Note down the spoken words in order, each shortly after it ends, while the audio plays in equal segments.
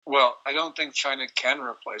Well, I don't think China can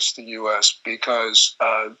replace the U.S. because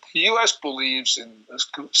the U.S. believes in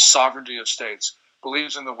the sovereignty of states,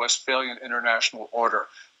 believes in the Westphalian International Order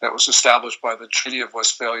that was established by the Treaty of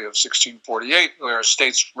Westphalia of 1648, where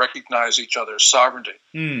states recognize each other's sovereignty.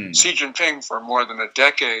 Xi Jinping, for more than a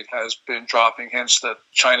decade, has been dropping hints that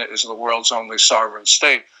China is the world's only sovereign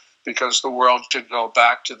state because the world should go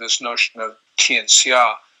back to this notion of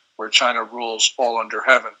Tianxia, where China rules all under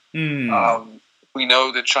heaven. We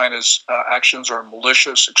know that China's actions are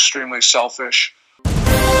malicious, extremely selfish.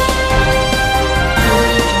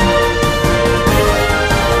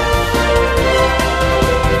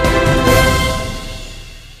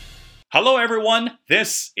 Hello everyone,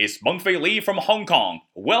 this is Mengfei Li from Hong Kong.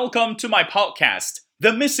 Welcome to my podcast,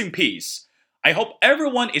 The Missing Piece. I hope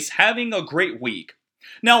everyone is having a great week.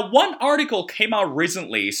 Now, one article came out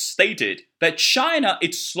recently stated that China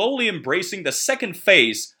is slowly embracing the second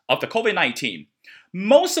phase of the COVID-19.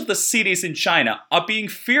 Most of the cities in China are being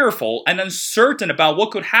fearful and uncertain about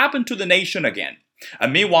what could happen to the nation again.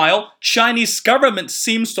 And meanwhile, Chinese government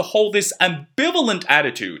seems to hold this ambivalent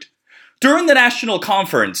attitude. During the national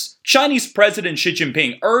conference, Chinese President Xi Jin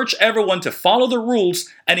Ping urged everyone to follow the rules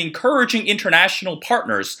and encouraging international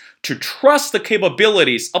partners to trust the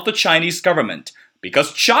capabilities of the Chinese government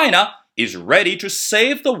because China is ready to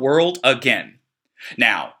save the world again.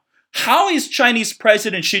 Now, how is Chinese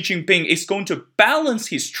President Xi Jinping is going to balance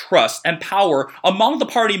his trust and power among the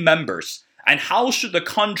party members? And how should the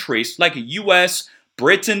countries like US,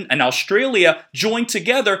 Britain, and Australia join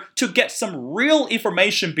together to get some real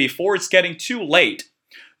information before it's getting too late?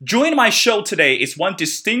 Joining my show today is one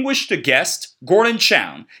distinguished guest, Gordon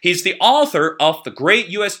Chang. He's the author of The Great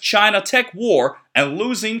US-China Tech War and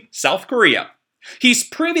Losing South Korea. His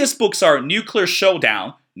previous books are Nuclear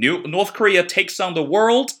Showdown, North Korea Takes on the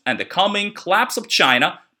World, and The Coming Collapse of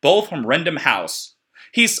China, both from Random House.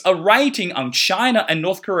 His writing on China and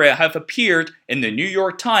North Korea have appeared in the New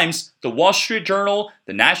York Times, the Wall Street Journal,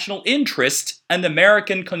 the National Interest, and the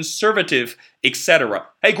American Conservative, etc.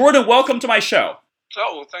 Hey, Gordon, welcome to my show.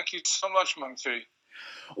 Oh, well, thank you so much, Mengfei.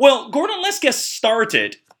 Well, Gordon, let's get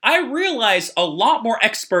started. I realize a lot more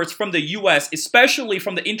experts from the US, especially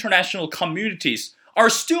from the international communities, are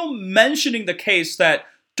still mentioning the case that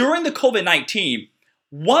during the COVID-19,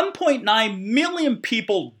 1.9 million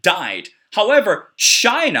people died. However,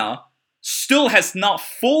 China still has not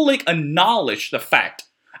fully acknowledged the fact.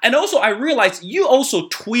 And also, I realized you also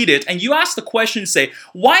tweeted and you asked the question, say,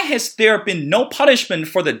 why has there been no punishment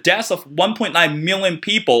for the deaths of 1.9 million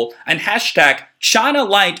people and hashtag China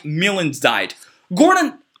lied, millions died?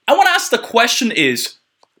 Gordon, I want to ask the question is,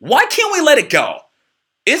 why can't we let it go?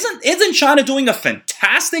 Isn't China doing a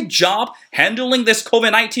fantastic job handling this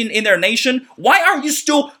COVID-19 in their nation? Why are you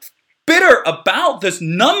still bitter about this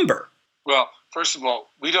number? Well, first of all,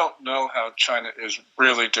 we don't know how China is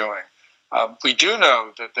really doing. We do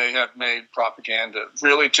know that they have made propaganda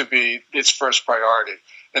really to be its first priority.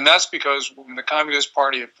 And that's because when the Communist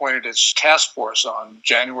Party appointed its task force on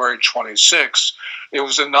January 26, it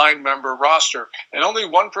was a 9-member roster, and only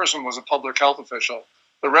one person was a public health official.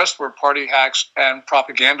 The rest were party hacks and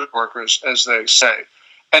propaganda workers, as they say.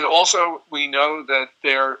 And also, we know that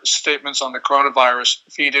their statements on the coronavirus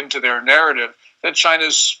feed into their narrative that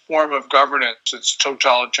China's form of governance, its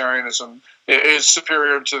totalitarianism, is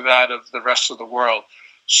superior to that of the rest of the world.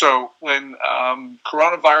 So when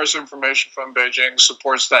coronavirus information from Beijing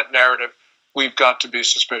supports that narrative, we've got to be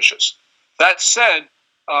suspicious. That said,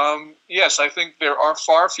 yes, I think there are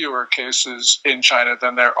far fewer cases in China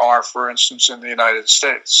than there are, for instance, in the United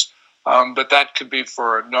States. But that could be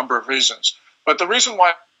for a number of reasons. But the reason why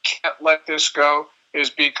we can't let this go is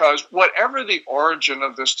because whatever the origin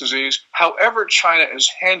of this disease, however China is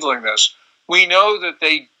handling this, we know that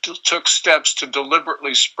they took steps to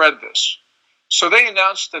deliberately spread this. So they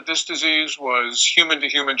announced that this disease was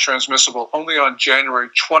human-to-human transmissible only on January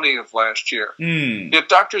 20 of last year. Yet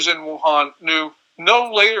doctors in Wuhan knew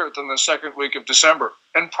no later than the second week of December,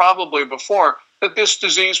 and probably before, that this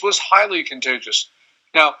disease was highly contagious.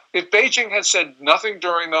 Now, if Beijing had said nothing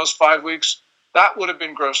during those 5 weeks, that would have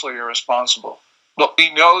been grossly irresponsible. But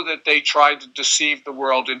we know that they tried to deceive the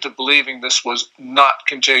world into believing this was not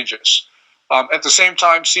contagious. At the same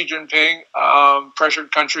time, Xi Jinping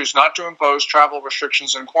pressured countries not to impose travel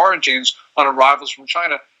restrictions and quarantines on arrivals from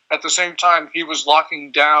China. At the same time, he was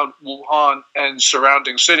locking down Wuhan and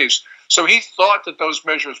surrounding cities. So he thought that those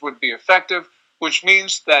measures would be effective, which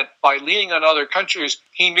means that by leaning on other countries,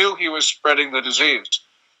 he knew he was spreading the disease.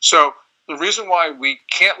 So the reason why we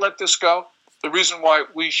can't let this go, the reason why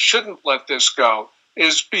we shouldn't let this go,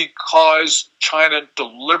 is because China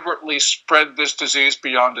deliberately spread this disease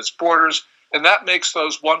beyond its borders. And that makes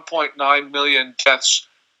those 1.9 million deaths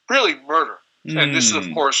really murder. And this, of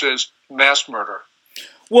course, is mass murder.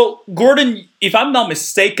 Well, Gordon, if I'm not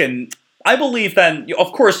mistaken, I believe that,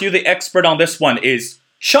 of course, you're the expert on this one, is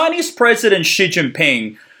Chinese President Xi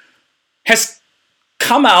Jinping has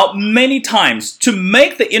come out many times to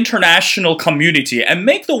make the international community and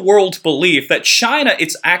make the world believe that China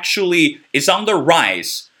is on the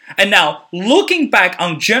rise. And now, looking back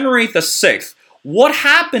on January the 6th, what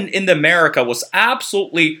happened in America was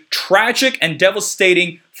absolutely tragic and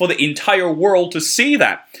devastating for the entire world to see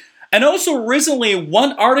that. And also recently,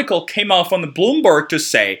 one article came out from the Bloomberg to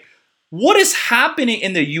say, what is happening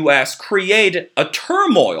in the US created a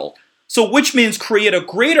turmoil, so which means create a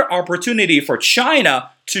greater opportunity for China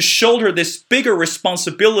to shoulder this bigger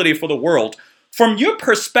responsibility for the world. From your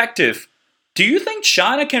perspective, do you think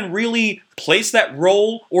China can really place that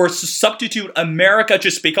role or substitute America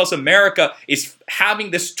just because America is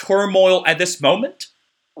having this turmoil at this moment?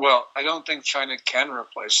 Well, I don't think China can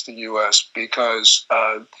replace the U.S. because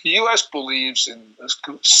the U.S. believes in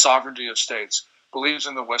the sovereignty of states, believes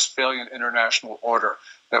in the Westphalian International Order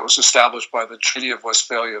that was established by the Treaty of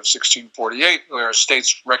Westphalia of 1648, where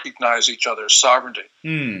states recognize each other's sovereignty.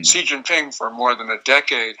 Xi Jinping, for more than a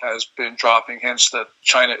decade, has been dropping hints that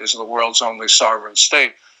China is the world's only sovereign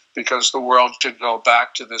state because the world should go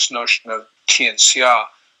back to this notion of Tianxia,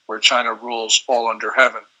 where China rules all under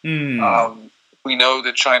heaven. We know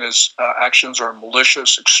that China's actions are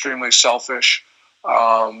malicious, extremely selfish,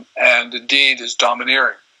 and indeed is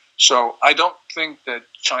domineering. So I don't think that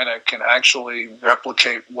China can actually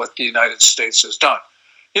replicate what the United States has done.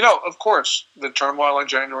 You know, of course, the turmoil on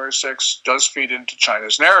January 6th does feed into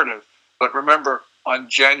China's narrative. But remember, on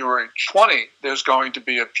January 20, there's going to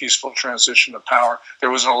be a peaceful transition of power.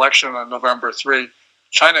 There was an election on November 3.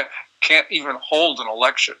 China can't even hold an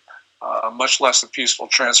election, much less a peaceful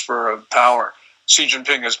transfer of power. Xi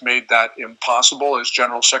Jinping has made that impossible as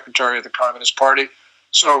General Secretary of the Communist Party.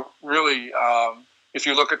 So really, if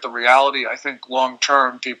you look at the reality, I think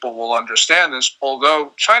long-term people will understand this,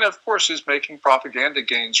 although China, of course, is making propaganda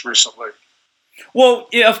gains recently. Well,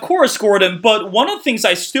 yeah, of course, Gordon, but one of the things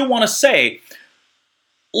I still want to say,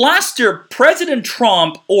 last year, President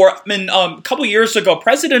Trump, a couple years ago,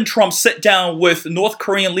 President Trump sat down with North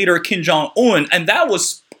Korean leader Kim Jong-un, and that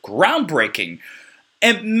was groundbreaking.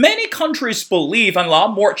 And many countries believe, and a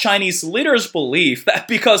lot more Chinese leaders believe, that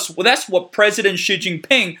because that's what President Xi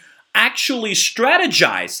Jinping actually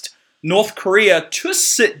strategized North Korea to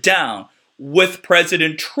sit down with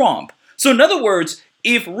President Trump. So in other words,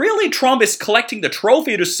 if really Trump is collecting the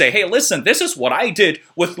trophy to say, hey, listen, this is what I did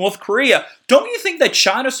with North Korea, don't you think that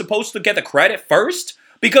China's supposed to get the credit first?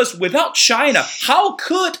 Because without China, how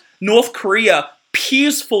could North Korea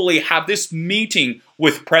peacefully have this meeting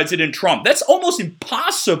with President Trump? That's almost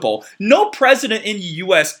impossible. No president in the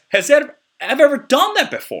U.S. has ever done that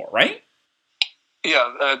before, right?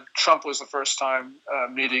 Yeah, Trump was the first time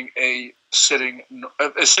meeting a sitting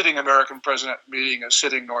American president meeting a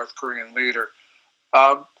sitting North Korean leader.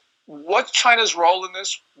 What's China's role in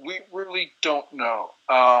this? We really don't know.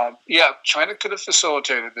 Yeah, China could have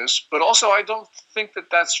facilitated this, but also I don't think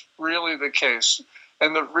that that's really the case.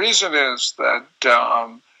 And the reason is that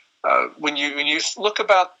when you look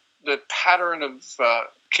about the pattern of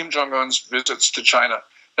Kim Jong-un's visits to China,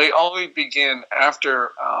 they only begin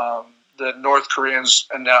after the North Koreans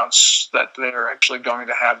announce that they're actually going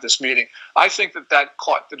to have this meeting. I think that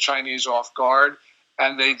caught the Chinese off guard,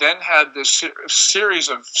 and they then had this series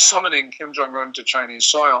of summoning Kim Jong-un to Chinese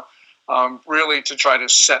soil, really to try to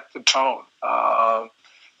set the tone.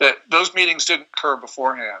 That those meetings didn't occur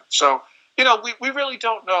beforehand. So, you know, we really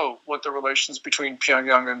don't know what the relations between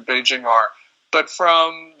Pyongyang and Beijing are. But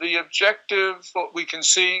from the objective, what we can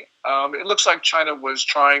see, it looks like China was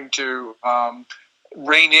trying to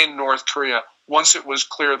rein in North Korea once it was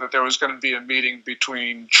clear that there was going to be a meeting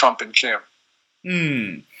between Trump and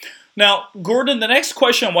Kim. Now, Gordon, the next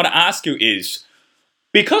question I want to ask you is,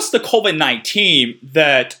 because the COVID-19,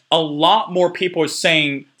 that a lot more people are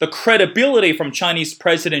saying the credibility from Chinese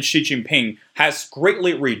President Xi Jinping has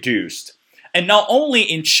greatly reduced. And not only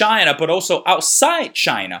in China, but also outside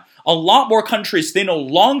China, a lot more countries, they no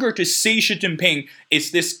longer to see Xi Jinping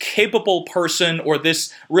as this capable person or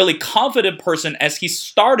this really confident person as he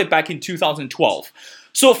started back in 2012.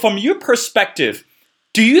 So from your perspective,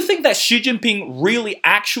 do you think that Xi Jinping really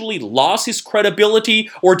actually lost his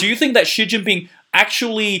credibility? Or do you think that Xi Jinping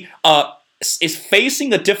actually is facing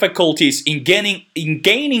the difficulties in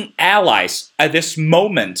gaining allies at this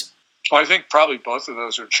moment? Well, I think probably both of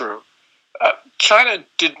those are true. China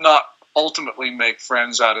did not ultimately make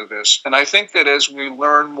friends out of this. And I think that as we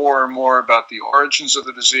learn more and more about the origins of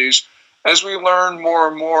the disease, as we learn more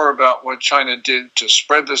and more about what China did to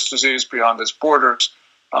spread this disease beyond its borders,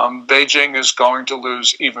 Beijing is going to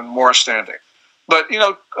lose even more standing. But,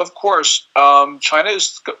 of course, China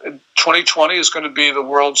 2020 is going to be the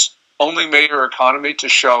world's only major economy to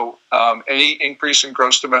show any increase in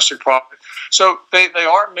gross domestic product. So they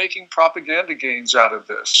are making propaganda gains out of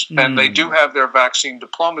this, and they do have their vaccine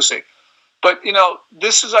diplomacy. But,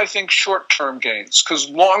 this is, I think, short-term gains, because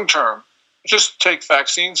long-term, just take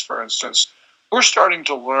vaccines, for instance, we're starting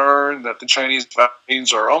to learn that the Chinese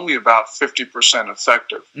vaccines are only about 50%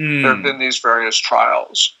 effective. There have been these various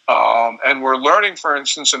trials. And we're learning, for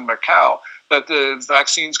instance, in Macau, that the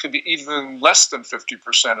vaccines can be even less than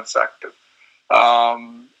 50% effective.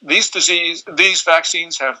 These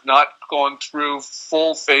vaccines have not gone through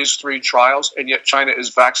full phase 3 trials, and yet China is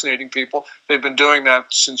vaccinating people. They've been doing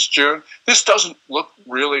that since June. This doesn't look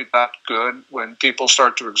really that good when people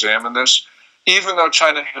start to examine this. Even though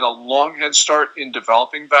China had a long head start in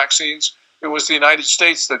developing vaccines, it was the United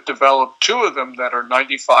States that developed 2 of them that are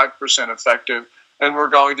 95% effective, and we're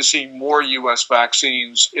going to see more U.S.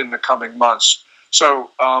 vaccines in the coming months.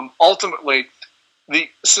 So ultimately, the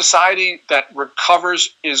society that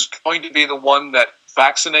recovers is going to be the one that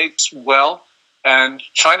vaccinates well, and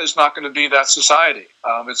China's not going to be that society.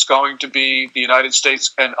 It's going to be the United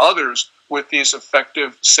States and others with these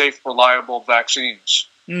effective, safe, reliable vaccines.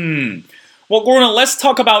 Well, Gordon, let's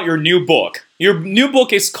talk about your new book. Your new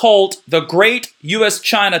book is called The Great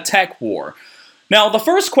U.S.-China Tech War. Now, the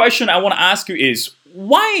first question I want to ask you is,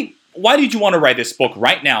 why did you want to write this book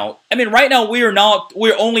right now? I mean, right now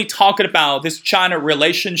we're only talking about this China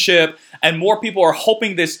relationship, and more people are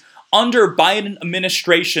hoping this under Biden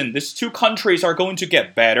administration, these 2 countries are going to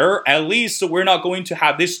get better. At least we're not going to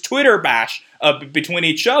have this Twitter bash between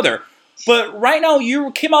each other. But right now,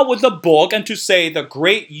 you came out with a book and to say the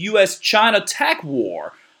Great U.S.-China Tech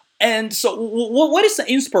War. And so what is the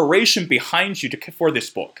inspiration behind you for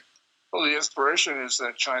this book? Well, the inspiration is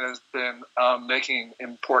that China's been making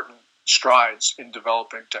important strides in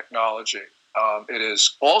developing technology. It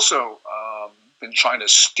has also been trying to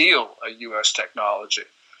steal a U.S. technology.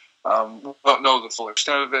 We don't know the full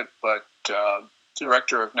extent of it, but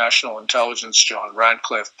Director of National Intelligence John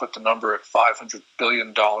Radcliffe put the number at $500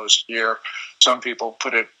 billion a year. Some people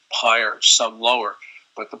put it higher, some lower.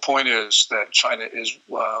 But the point is that China is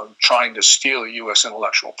trying to steal U.S.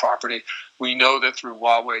 intellectual property. We know that through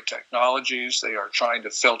Huawei Technologies, they are trying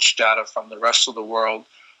to filch data from the rest of the world.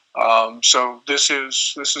 So this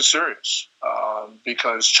is serious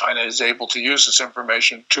because China is able to use this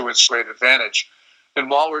information to its great advantage. And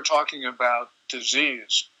while we're talking about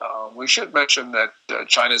disease, we should mention that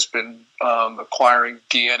China's been acquiring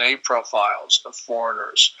DNA profiles of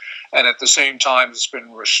foreigners, and at the same time it's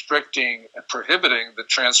been restricting and prohibiting the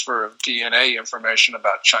transfer of DNA information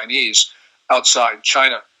about Chinese outside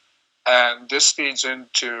China. And this feeds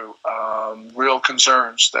into real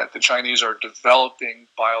concerns that the Chinese are developing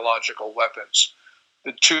biological weapons.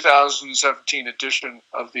 The 2017 edition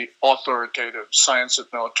of the Authoritative Science of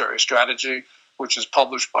Military Strategy, which is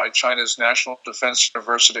published by China's National Defense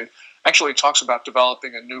University, actually talks about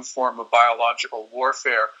developing a new form of biological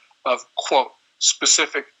warfare of, quote,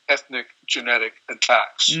 specific ethnic genetic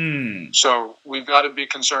attacks. So we've got to be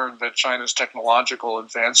concerned that China's technological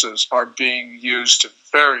advances are being used to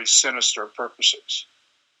very sinister purposes.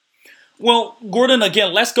 Well, Gordon,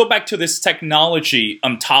 again, let's go back to this technology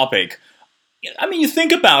topic. I mean, you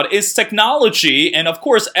think about it, it's technology, and of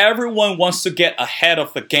course, everyone wants to get ahead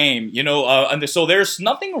of the game, and so there's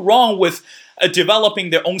nothing wrong with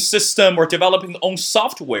developing their own system or developing their own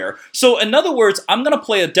software. So in other words, I'm going to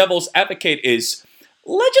play a devil's advocate is,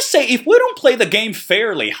 let's just say if we don't play the game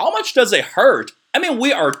fairly, how much does it hurt? I mean,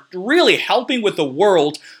 we are really helping with the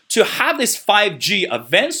world to have this 5G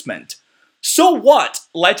advancement. So what?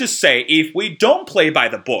 Let's just say if we don't play by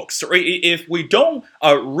the books, or if we don't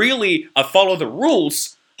really follow the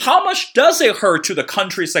rules, how much does it hurt to the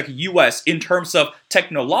countries like U.S. in terms of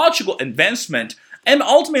technological advancement? And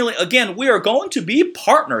ultimately, again, we are going to be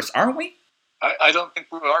partners, aren't we? I don't think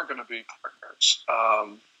we are going to be partners.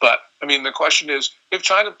 But, I mean, the question is, if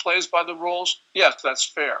China plays by the rules, yes, that's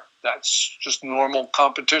fair. That's just normal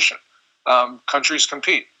competition. Countries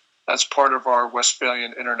compete. That's part of our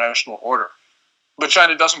Westphalian international order. But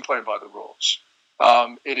China doesn't play by the rules.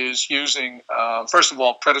 It is using, first of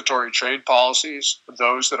all, predatory trade policies,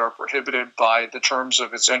 those that are prohibited by the terms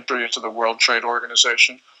of its entry into the World Trade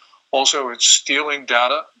Organization. Also, it's stealing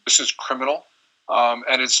data. This is criminal.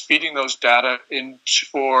 And it's feeding those data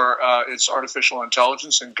for its artificial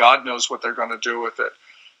intelligence, and God knows what they're going to do with it.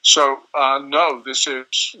 So, no, this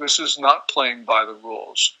is not playing by the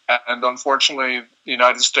rules. And unfortunately, the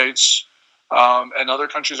United States and other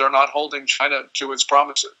countries are not holding China to its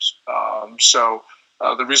promises. So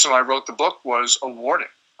the reason I wrote the book was a warning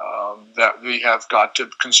that we have got to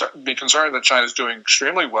be concerned that China is doing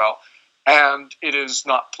extremely well, and it is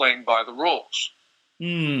not playing by the rules.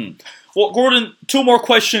 Well, Gordon, two more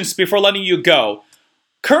questions before letting you go.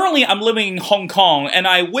 Currently, I'm living in Hong Kong, and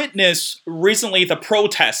I witnessed recently the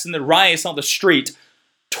protests and the riots on the street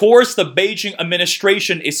towards the Beijing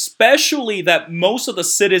administration, especially that most of the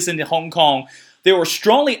citizens in Hong Kong, they were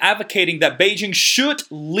strongly advocating that Beijing should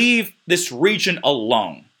leave this region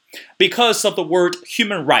alone because of the word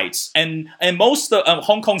human rights. And most of the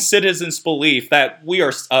Hong Kong citizens believe that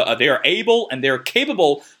they are able and they're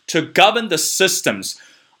capable to govern the systems.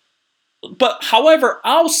 But however,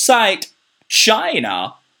 outside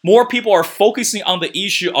China, more people are focusing on the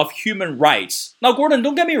issue of human rights. Now, Gordon,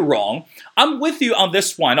 don't get me wrong. I'm with you on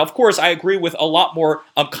this one. Of course, I agree with a lot more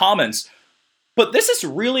comments. But this is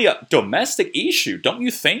really a domestic issue, don't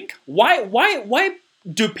you think? Why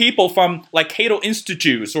do people from like Cato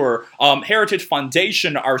Institutes or Heritage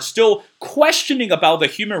Foundation are still questioning about the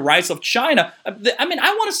human rights of China? I mean,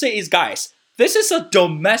 I want to say is, guys, this is a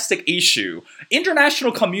domestic issue.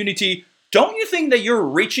 International community, don't you think that you're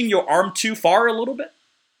reaching your arm too far a little bit?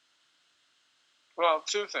 Well,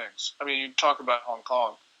 two things. I mean, you talk about Hong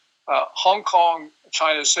Kong. Hong Kong,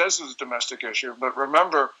 China says is a domestic issue, but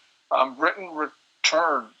remember, Britain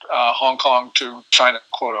returned Hong Kong to China,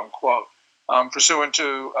 quote unquote, pursuant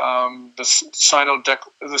to the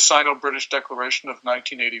Sino-British Declaration of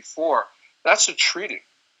 1984. That's a treaty.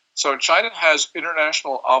 So China has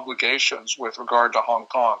international obligations with regard to Hong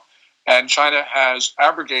Kong, and China has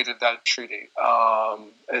abrogated that treaty,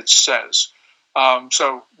 it says.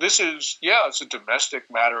 So this is, it's a domestic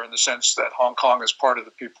matter in the sense that Hong Kong is part of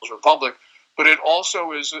the People's Republic, but it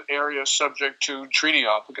also is an area subject to treaty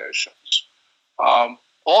obligations.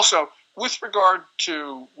 Also, with regard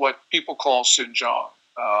to what people call Xinjiang,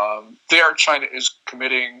 there China is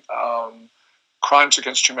committing crimes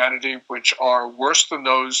against humanity, which are worse than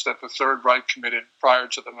those that the Third Reich committed prior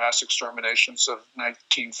to the mass exterminations of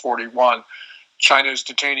 1941. China is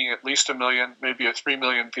detaining at least 1 million, maybe 3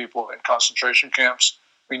 million people in concentration camps.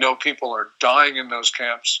 We know people are dying in those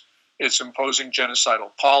camps. It's imposing genocidal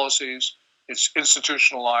policies. It's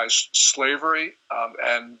institutionalized slavery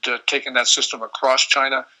and taking that system across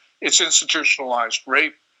China. It's institutionalized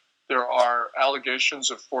rape. There are allegations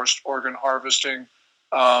of forced organ harvesting.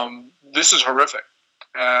 This is horrific.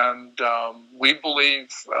 And we believe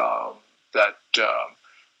that,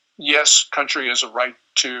 yes, country has a right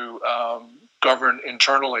to govern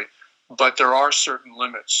internally, but there are certain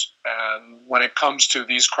limits. And when it comes to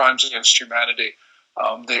these crimes against humanity,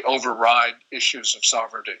 they override issues of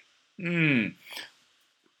sovereignty.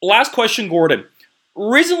 Last question, Gordon.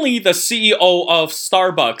 Recently, the CEO of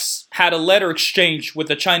Starbucks had a letter exchange with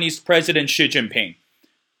the Chinese President Xi Jin Ping.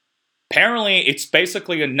 Apparently, it's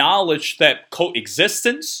basically acknowledged that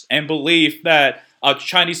coexistence and belief that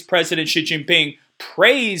Chinese President Xi Jinping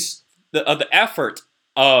praised the effort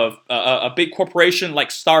of a big corporation like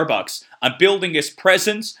Starbucks on building its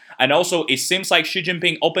presence. And also, it seems like Xi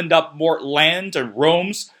Jinping opened up more land and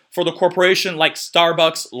rooms for the corporation like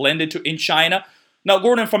Starbucks landed to in China. Now,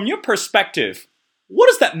 Gordon, from your perspective, what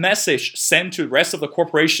does that message send to the rest of the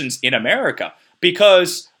corporations in America?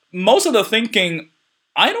 Because most of the thinking,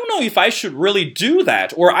 I don't know if I should really do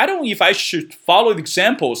that, or I don't know if I should follow the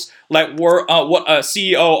examples like what a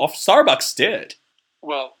CEO of Starbucks did.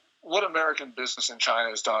 Well, what American business in China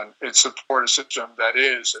has done is support a system that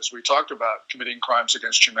is, as we talked about, committing crimes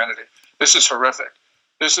against humanity. This is horrific.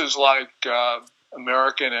 This is like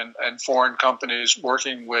American and foreign companies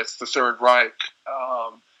working with the Third Reich.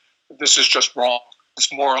 This is just wrong.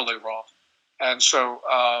 It's morally wrong. And so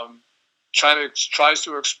China tries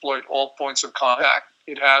to exploit all points of contact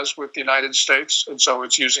it has with the United States. And so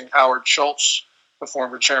it's using Howard Schultz, the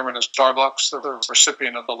former chairman of Starbucks, the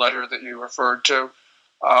recipient of the letter that you referred to.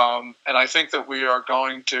 And I think that we are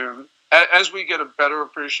going to, as we get a better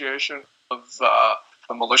appreciation of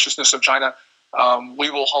the maliciousness of China, we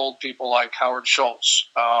will hold people like Howard Schultz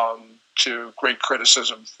to great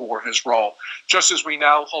criticism for his role. Just as we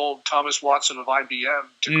now hold Thomas Watson of IBM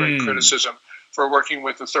to great criticism for working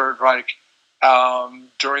with the Third Reich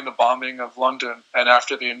during the bombing of London and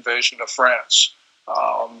after the invasion of France.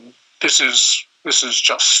 This is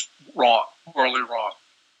just wrong, morally wrong.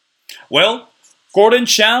 Well, Gordon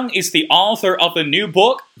Chang is the author of the new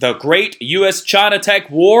book, The Great U.S.-China Tech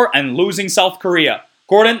War and Losing South Korea.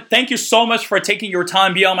 Gordon, thank you so much for taking your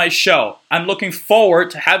time to be on my show. I'm looking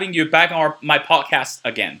forward to having you back on my podcast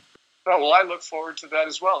again. Oh, well, I look forward to that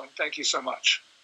as well, and thank you so much.